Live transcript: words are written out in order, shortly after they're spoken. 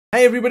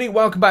Hey everybody,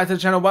 welcome back to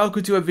the channel.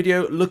 Welcome to a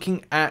video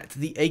looking at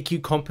the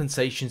AQ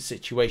compensation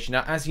situation.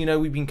 Now, as you know,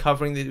 we've been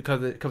covering this, we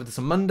covered this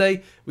on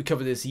Monday, we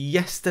covered this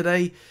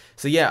yesterday.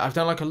 So yeah, I've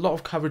done like a lot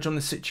of coverage on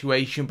the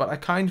situation, but I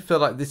kind of feel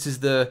like this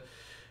is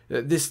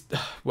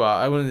well,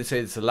 I wanted to say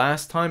it's the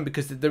last time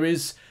because there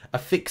is a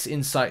fix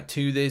insight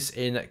to this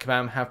in that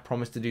Kabam have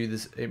promised to do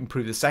this,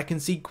 improve the second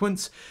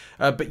sequence.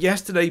 But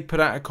yesterday put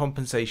out a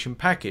compensation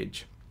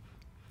package.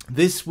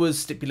 This was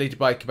stipulated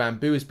by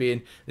Kabam as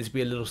being this would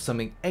be a little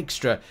something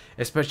extra,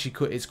 especially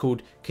it's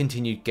called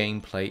continued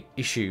gameplay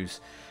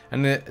issues.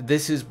 And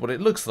this is what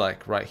it looks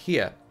like right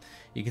here.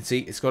 You can see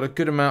it's got a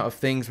good amount of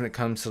things when it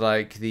comes to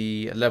like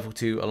the level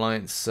 2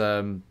 alliance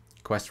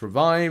quest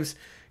revives.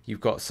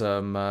 You've got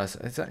some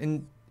is that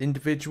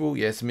individual?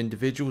 Yeah, some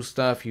individual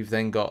stuff. You've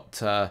then got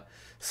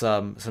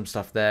some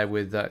stuff there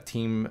with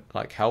team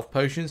like health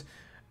potions,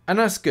 and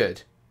that's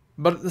good.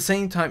 But at the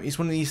same time, it's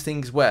one of these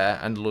things where,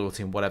 and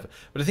loyalty and whatever,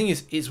 but the thing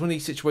is, it's one of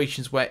these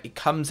situations where it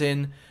comes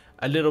in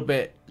a little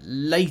bit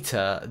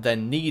later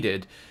than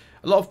needed.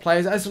 A lot of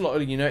players, as a lot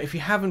of you know, if you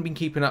haven't been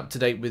keeping up to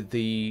date with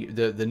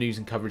the news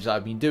and coverage that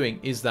I've been doing,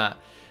 is that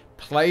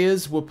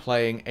players were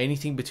playing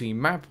anything between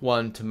map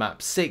 1 to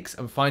map 6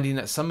 and finding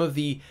that some of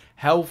the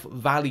health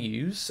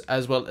values,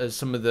 as well as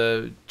some of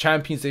the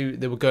champions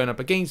they were going up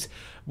against,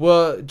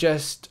 were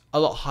just a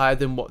lot higher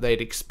than what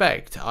they'd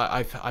expect.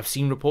 I've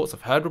seen reports,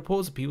 I've heard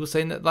reports of people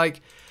saying that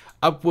like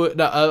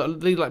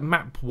like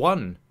map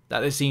 1 that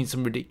they're seeing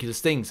some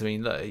ridiculous things. I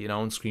mean, you know,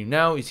 on screen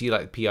now you see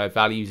like PI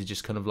values are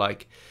just kind of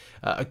like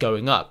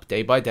going up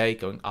day by day,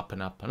 going up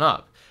and up and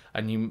up.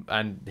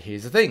 And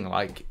here's the thing,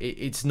 like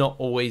it's not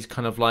always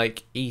kind of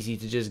like easy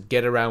to just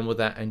get around with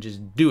that and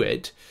just do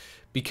it,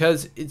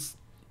 because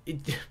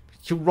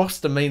your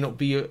roster may not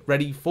be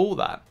ready for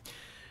that.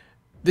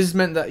 This has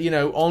meant that, you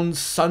know, on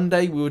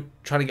Sunday we were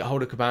trying to get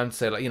hold of Kabam to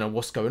say, like, you know,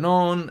 what's going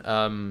on?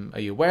 Are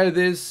you aware of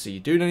this? Are you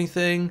doing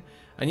anything?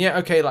 And yeah,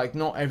 okay, like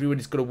not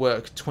everybody's got to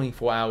work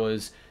 24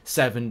 hours,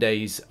 7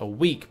 days a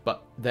week,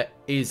 but there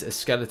is a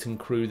skeleton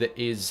crew that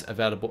is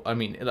available. I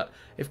mean,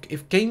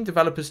 if game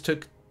developers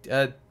took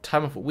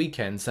time off at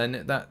weekends,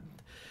 then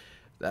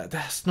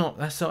that's not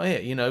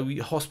it. You know,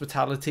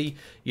 hospitality,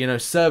 you know,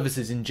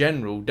 services in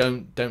general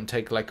don't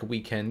take like a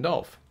weekend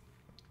off.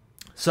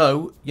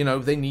 So, you know,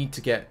 they need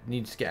to get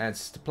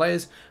answers to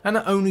players, and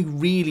I only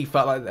really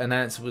felt like an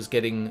answer was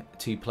getting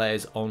to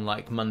players on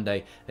like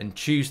Monday and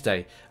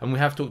Tuesday. And we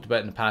have talked about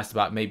in the past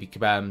about maybe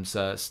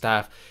Kabam's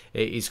staff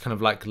is kind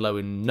of like low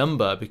in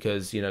number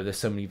because, you know, there's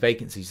so many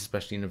vacancies,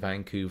 especially in the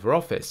Vancouver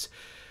office.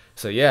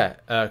 So yeah,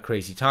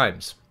 crazy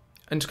times.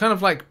 And to kind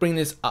of like bring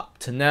this up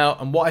to now,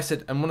 and what I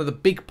said, and one of the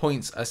big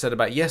points I said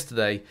about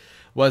yesterday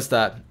was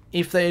that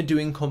if they are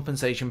doing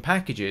compensation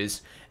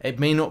packages, it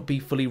may not be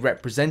fully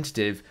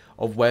representative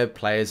of where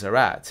players are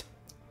at.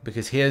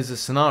 Because here's a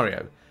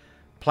scenario.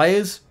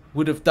 Players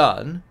would have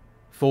done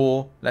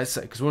for, let's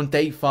say, because we're on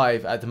day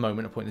 5 at the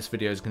moment, at the point this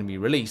video is going to be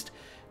released,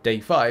 day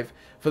 5,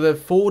 for the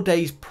 4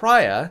 days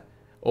prior,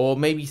 or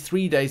maybe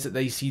 3 days that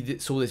they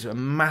saw this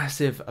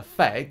massive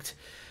effect,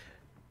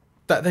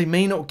 that they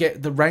may not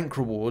get the rank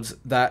rewards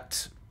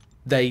that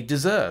they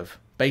deserve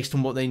based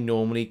on what they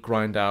normally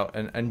grind out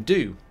and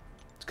do,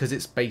 because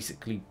it's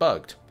basically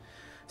bugged.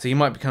 So you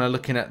might be kind of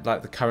looking at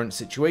like the current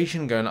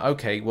situation going,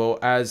 okay, well,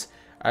 as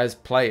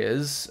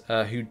players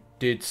who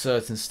did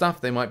certain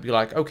stuff, they might be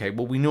like, okay,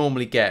 well, we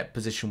normally get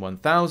position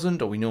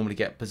 1000, or we normally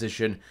get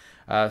position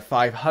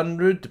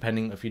 500,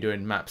 depending if you're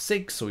doing map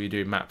 6 or you're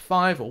doing map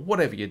 5 or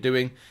whatever you're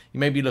doing. You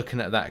may be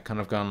looking at that kind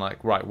of going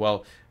like, right,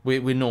 well,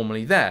 we're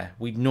normally there,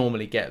 we'd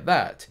normally get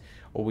that,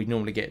 or we'd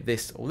normally get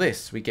this or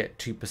this, we get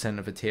 2%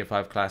 of a tier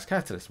 5 class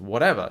catalyst,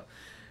 whatever.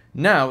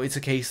 Now it's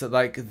a case that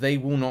like they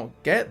will not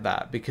get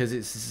that because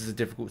this is a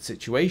difficult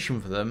situation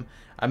for them,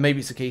 and maybe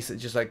it's a case that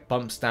just like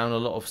bumps down a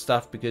lot of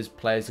stuff because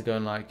players are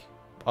going like,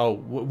 oh,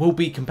 we'll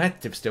be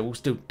competitive still, we'll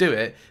still do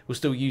it, we'll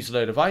still use a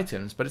load of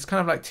items, but it's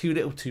kind of like too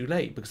little too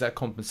late because that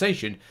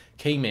compensation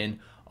came in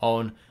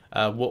on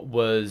what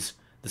was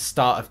the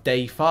start of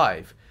day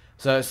 5.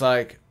 So it's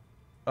like,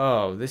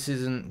 oh, this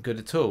isn't good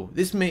at all.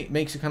 This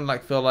makes it kind of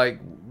like feel like,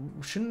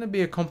 shouldn't there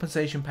be a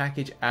compensation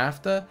package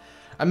after?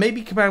 And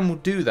maybe Kabam will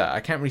do that. I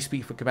can't really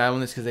speak for Kabam on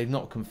this because they've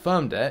not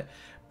confirmed it,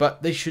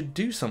 but they should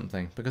do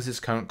something because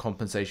this current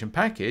compensation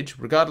package,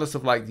 regardless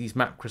of like these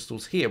map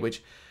crystals here,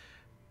 which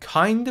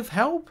kind of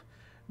help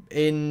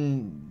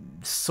in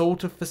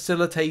sort of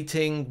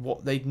facilitating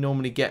what they'd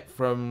normally get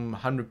from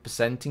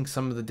 100%ing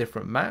some of the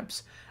different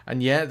maps.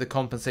 And yeah, the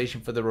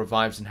compensation for the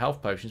revives and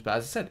health potions, but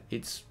as I said,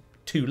 it's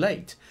too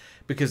late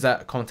because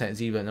that content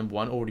has either, number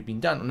 1, already been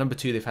done, or number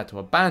 2, they've had to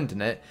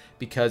abandon it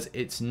because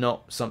it's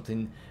not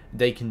something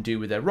they can do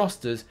with their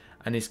rosters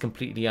and is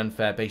completely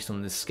unfair based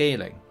on the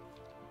scaling.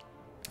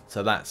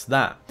 So that's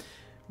that.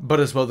 But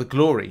as well the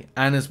glory,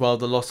 and as well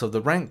the loss of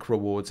the rank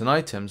rewards and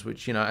items,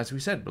 which, you know, as we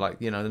said, like,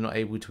 you know, they're not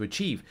able to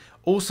achieve.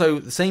 Also,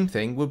 the same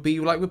thing would be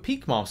like with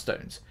peak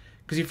milestones.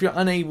 Because if you're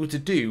unable to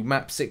do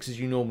map 6 as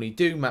you normally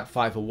do, map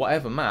 5 or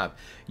whatever map,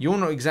 you're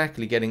not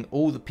exactly getting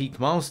all the peak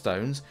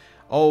milestones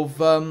of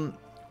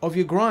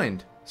your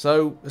grind.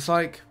 So it's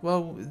like,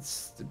 well,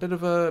 it's a bit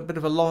of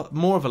a lot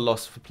more of a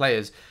loss for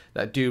players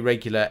that do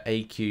regular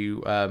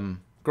AQ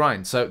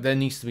grind. So there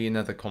needs to be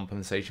another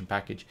compensation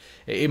package,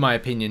 in my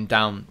opinion,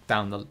 down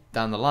the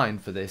line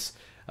for this,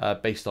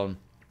 based on,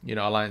 you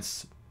know,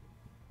 Alliance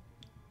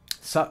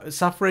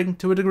suffering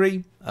to a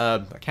degree.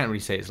 I can't really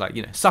say it's like,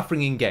 you know,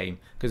 suffering in game,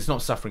 because it's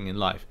not suffering in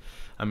life.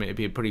 I mean, it'd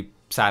be a pretty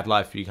sad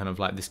life if you kind of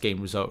like this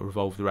game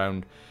revolved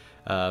around,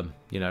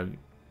 you know,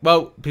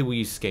 well, people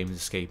use this game as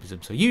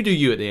escapism, so you do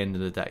you at the end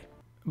of the day.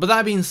 But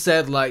that being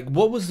said, like,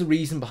 what was the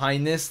reason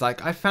behind this?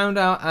 Like, I found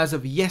out as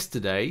of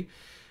yesterday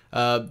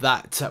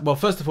that, well,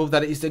 first of all,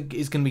 that it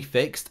is going to be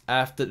fixed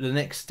after the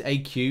next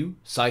AQ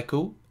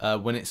cycle.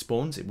 When it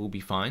spawns, it will be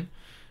fine.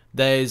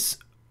 There's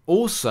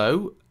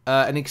also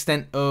an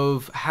extent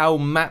of how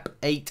map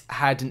 8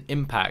 had an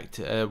impact.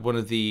 One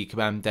of the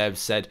Kabam devs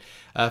said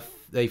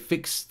they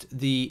fixed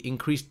the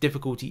increased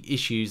difficulty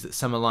issues that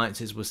some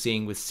alliances were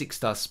seeing with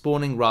 6-star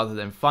spawning rather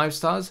than 5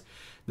 stars.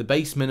 The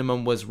base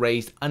minimum was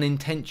raised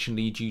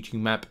unintentionally due to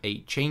map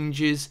 8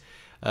 changes,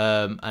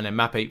 and then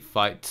map 8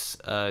 fights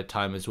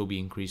timers will be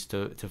increased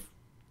to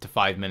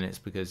 5 minutes,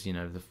 because, you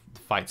know, the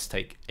fights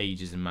take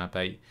ages in map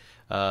 8.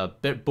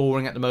 Bit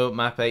boring at the moment,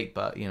 map 8,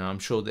 but, you know, I'm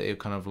sure that it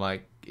kind of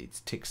like it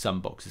ticks some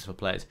boxes for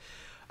players.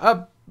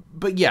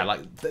 But yeah,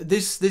 like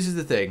this is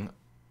the thing.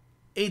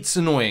 It's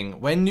annoying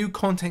when new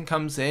content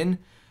comes in,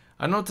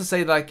 and not to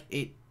say like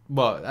it,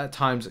 well, at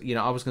times, you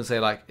know, I was going to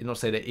say like, not to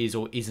say that it is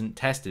or isn't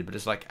tested, but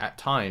it's like at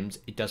times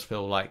it does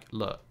feel like,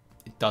 look,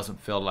 it doesn't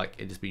feel like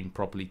it has been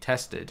properly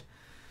tested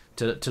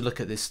to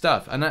look at this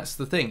stuff. And that's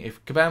the thing.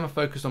 If Kabam are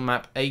focused on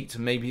map 8,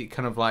 maybe it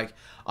kind of like,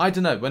 I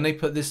don't know, when they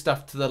put this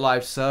stuff to the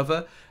live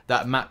server,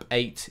 that map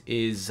 8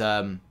 is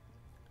kind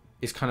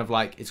of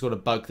like, it's got a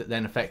bug that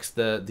then affects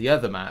the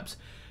other maps.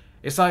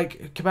 It's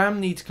like Kabam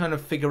need to kind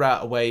of figure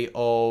out a way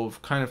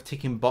of kind of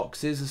ticking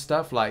boxes and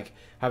stuff, like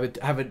have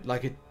a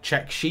like a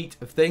check sheet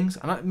of things.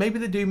 And maybe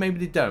they do, maybe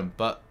they don't.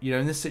 But, you know,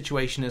 in this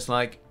situation, it's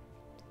like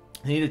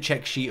they need a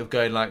check sheet of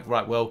going like,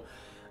 right, well,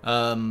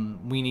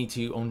 we need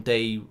to on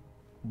day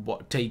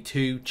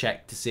 2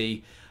 check to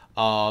see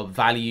are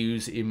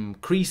values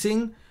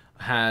increasing.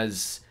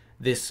 Has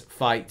this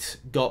fight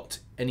got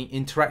any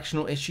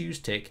interactional issues?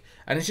 Tick.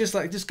 And it's just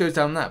like, it just goes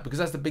down that, because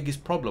that's the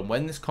biggest problem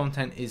when this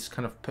content is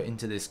kind of put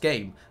into this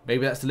game.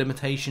 Maybe that's the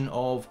limitation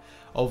of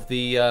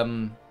the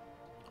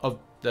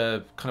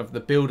kind of the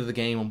build of the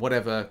game, or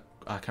whatever,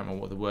 I can't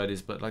remember what the word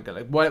is, but like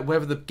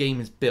whatever the game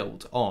is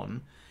built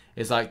on,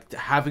 is like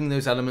having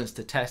those elements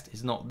to test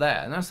is not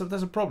there. And that's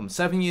a problem.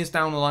 7 years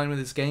down the line with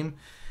this game,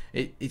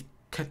 it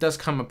does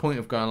come a point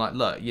of going like,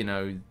 look, you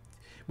know,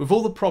 with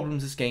all the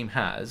problems this game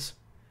has,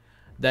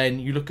 then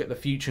you look at the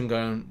future and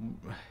going,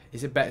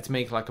 is it better to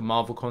make like a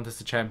Marvel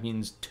Contest of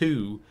Champions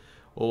 2,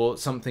 or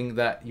something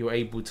that you're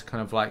able to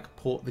kind of like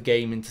port the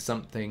game into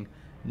something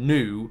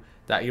new,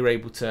 that you're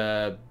able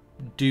to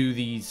do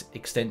these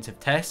extensive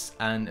tests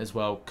and as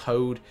well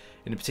code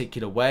in a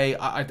particular way?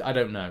 I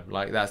don't know.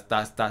 Like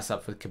that's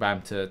up for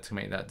Kabam to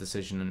make that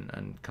decision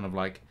and kind of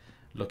like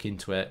look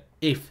into it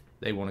if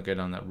they want to go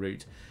down that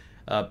route.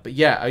 But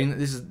yeah, I mean,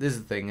 this is the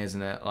thing,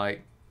 isn't it?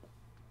 Like,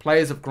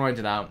 players have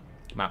grinded out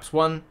maps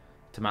 1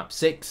 to map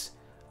 6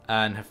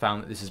 and have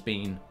found that this has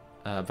been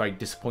very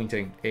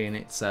disappointing in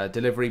its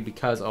delivery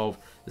because of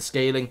the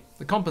scaling.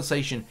 The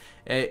compensation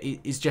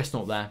is just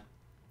not there.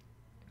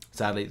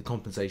 Sadly, the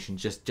compensation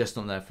just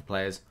not there for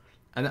players,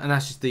 and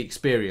that's just the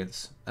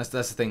experience. That's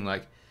the thing.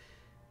 Like,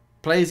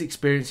 players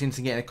experiencing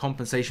getting a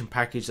compensation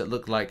package that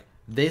looked like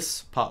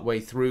this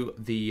partway through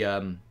the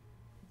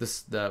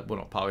well,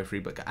 not partway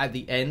through, but at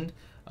the end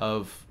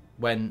of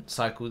when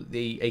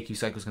the AQ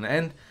cycle is going to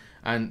end.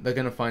 And they're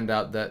going to find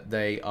out that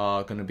they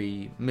are going to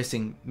be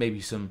missing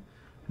maybe some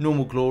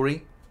normal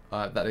glory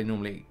that they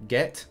normally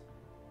get.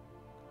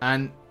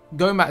 And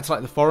going back to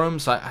like the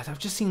forums, like, I've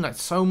just seen like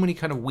so many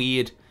kind of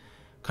weird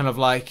kind of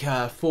like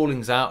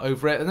fallings out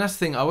over it. And that's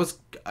the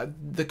thing,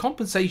 the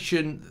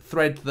compensation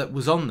thread that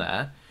was on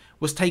there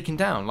was taken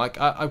down.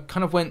 Like, I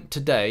kind of went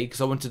today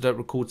because I wanted to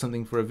record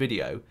something for a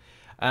video.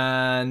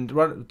 And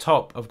right at the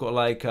top, I've got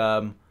like...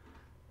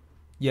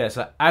 yeah,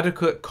 so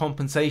adequate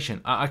compensation.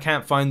 I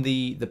can't find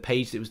the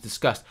page that was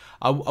discussed.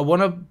 I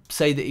want to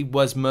say that it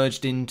was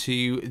merged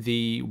into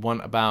the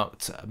one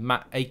about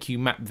AQ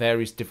map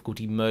various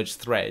difficulty merged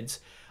threads.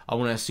 I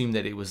want to assume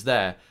that it was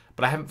there,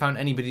 but I haven't found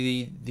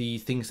anybody the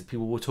things that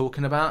people were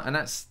talking about, and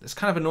that's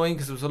kind of annoying,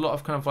 because there was a lot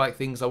of kind of like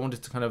things I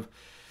wanted to kind of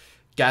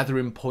gather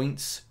in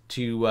points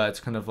to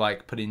kind of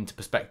like put into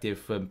perspective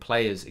from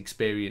players'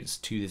 experience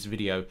to this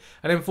video.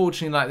 And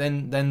unfortunately, like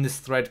then this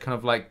thread kind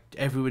of like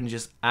everyone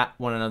just at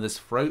one another's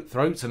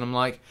throats, and I'm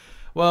like,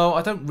 well,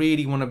 I don't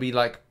really want to be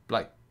like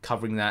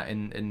covering that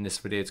in this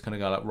video. It's kind of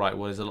go like, right,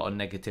 well, there's a lot of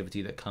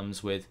negativity that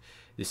comes with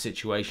this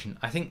situation.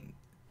 I think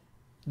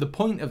the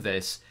point of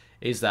this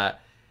is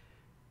that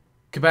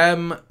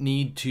Kabam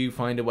need to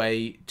find a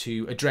way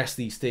to address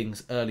these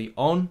things early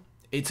on.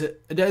 And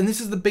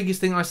this is the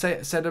biggest thing I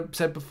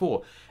said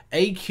before.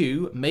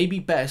 AQ may be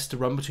best to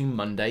run between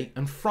Monday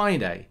and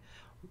Friday.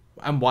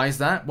 And why is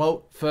that?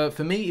 Well,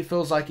 for me, it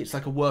feels like it's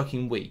like a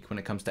working week when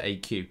it comes to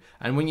AQ.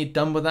 And when you're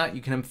done with that,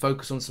 you can then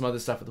focus on some other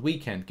stuff at the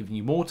weekend, giving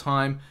you more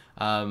time.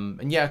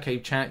 And yeah, okay,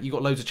 you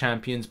got loads of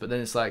champions, but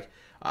then it's like,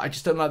 I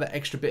just don't like that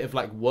extra bit of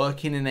like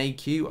working in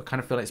AQ. I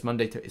kind of feel like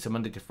it's a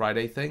Monday to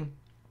Friday thing.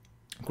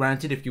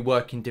 Granted, if you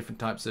work in different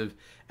types of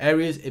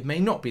areas, it may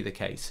not be the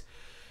case.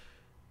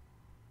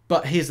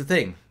 But here's the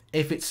thing.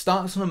 If it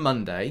starts on a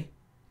Monday,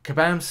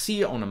 kabams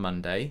see it on a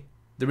Monday,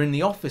 they're in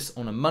the office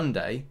on a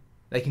Monday,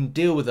 they can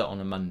deal with it on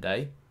a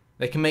Monday.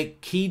 They can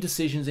make key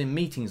decisions in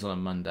meetings on a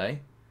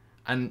Monday.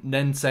 And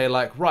then say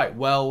like, right,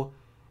 well,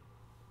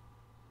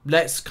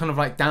 let's kind of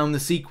like down the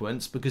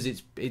sequence because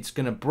it's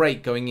going to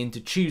break going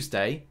into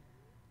Tuesday.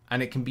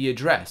 And it can be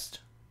addressed.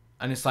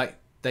 And it's like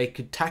they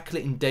could tackle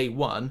it in day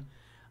one.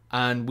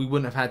 And we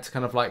wouldn't have had to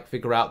kind of like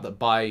figure out that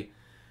by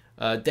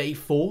day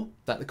 4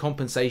 that the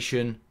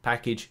compensation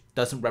package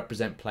doesn't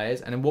represent players.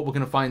 And then what we're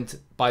going to find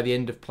by the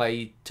end of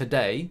play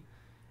today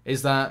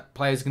is that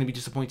players are going to be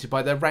disappointed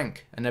by their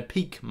rank and their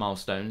peak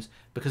milestones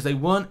because they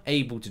weren't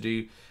able to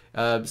do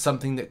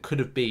something that could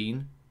have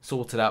been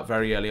sorted out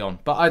very early on.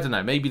 But I don't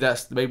know, maybe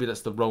that's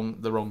the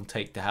wrong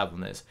take to have on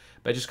this.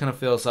 But it just kind of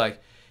feels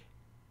like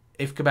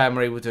if kabam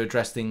are able to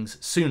address things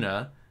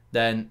sooner,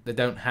 then they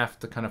don't have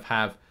to kind of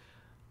have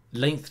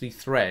lengthy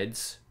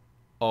threads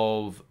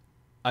of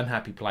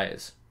unhappy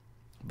players.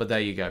 But there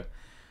you go.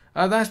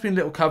 That's been a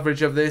little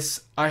coverage of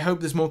this. I hope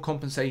there's more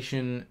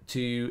compensation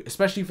to,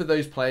 especially for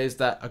those players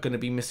that are going to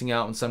be missing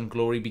out on some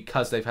glory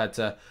because they've had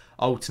to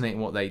alternate in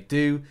what they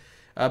do.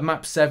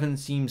 Map 7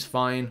 seems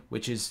fine,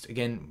 which is,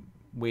 again,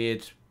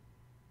 weird.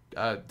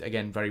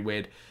 Again, very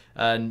weird.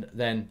 And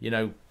then, you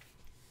know,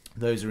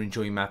 those are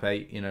enjoying map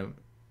 8, you know,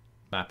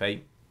 map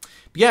 8.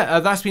 But yeah,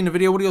 that's been the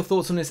video. What are your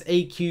thoughts on this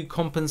AQ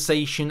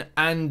compensation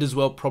and as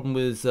well problem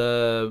with...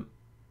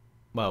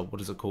 well,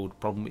 what is it called?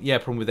 Problem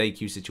with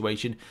AQ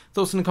situation.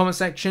 Thoughts in the comment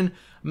section.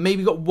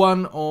 Maybe got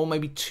 1 or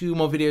maybe 2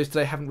 more videos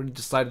today. Haven't really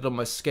decided on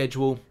my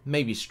schedule.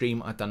 Maybe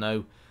stream, I don't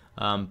know.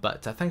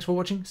 But thanks for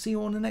watching. See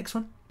you on the next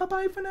one.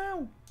 Bye-bye for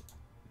now.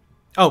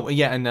 Oh,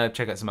 yeah, and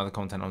check out some other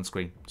content on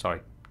screen. Sorry.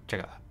 Check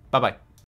out that. Bye-bye.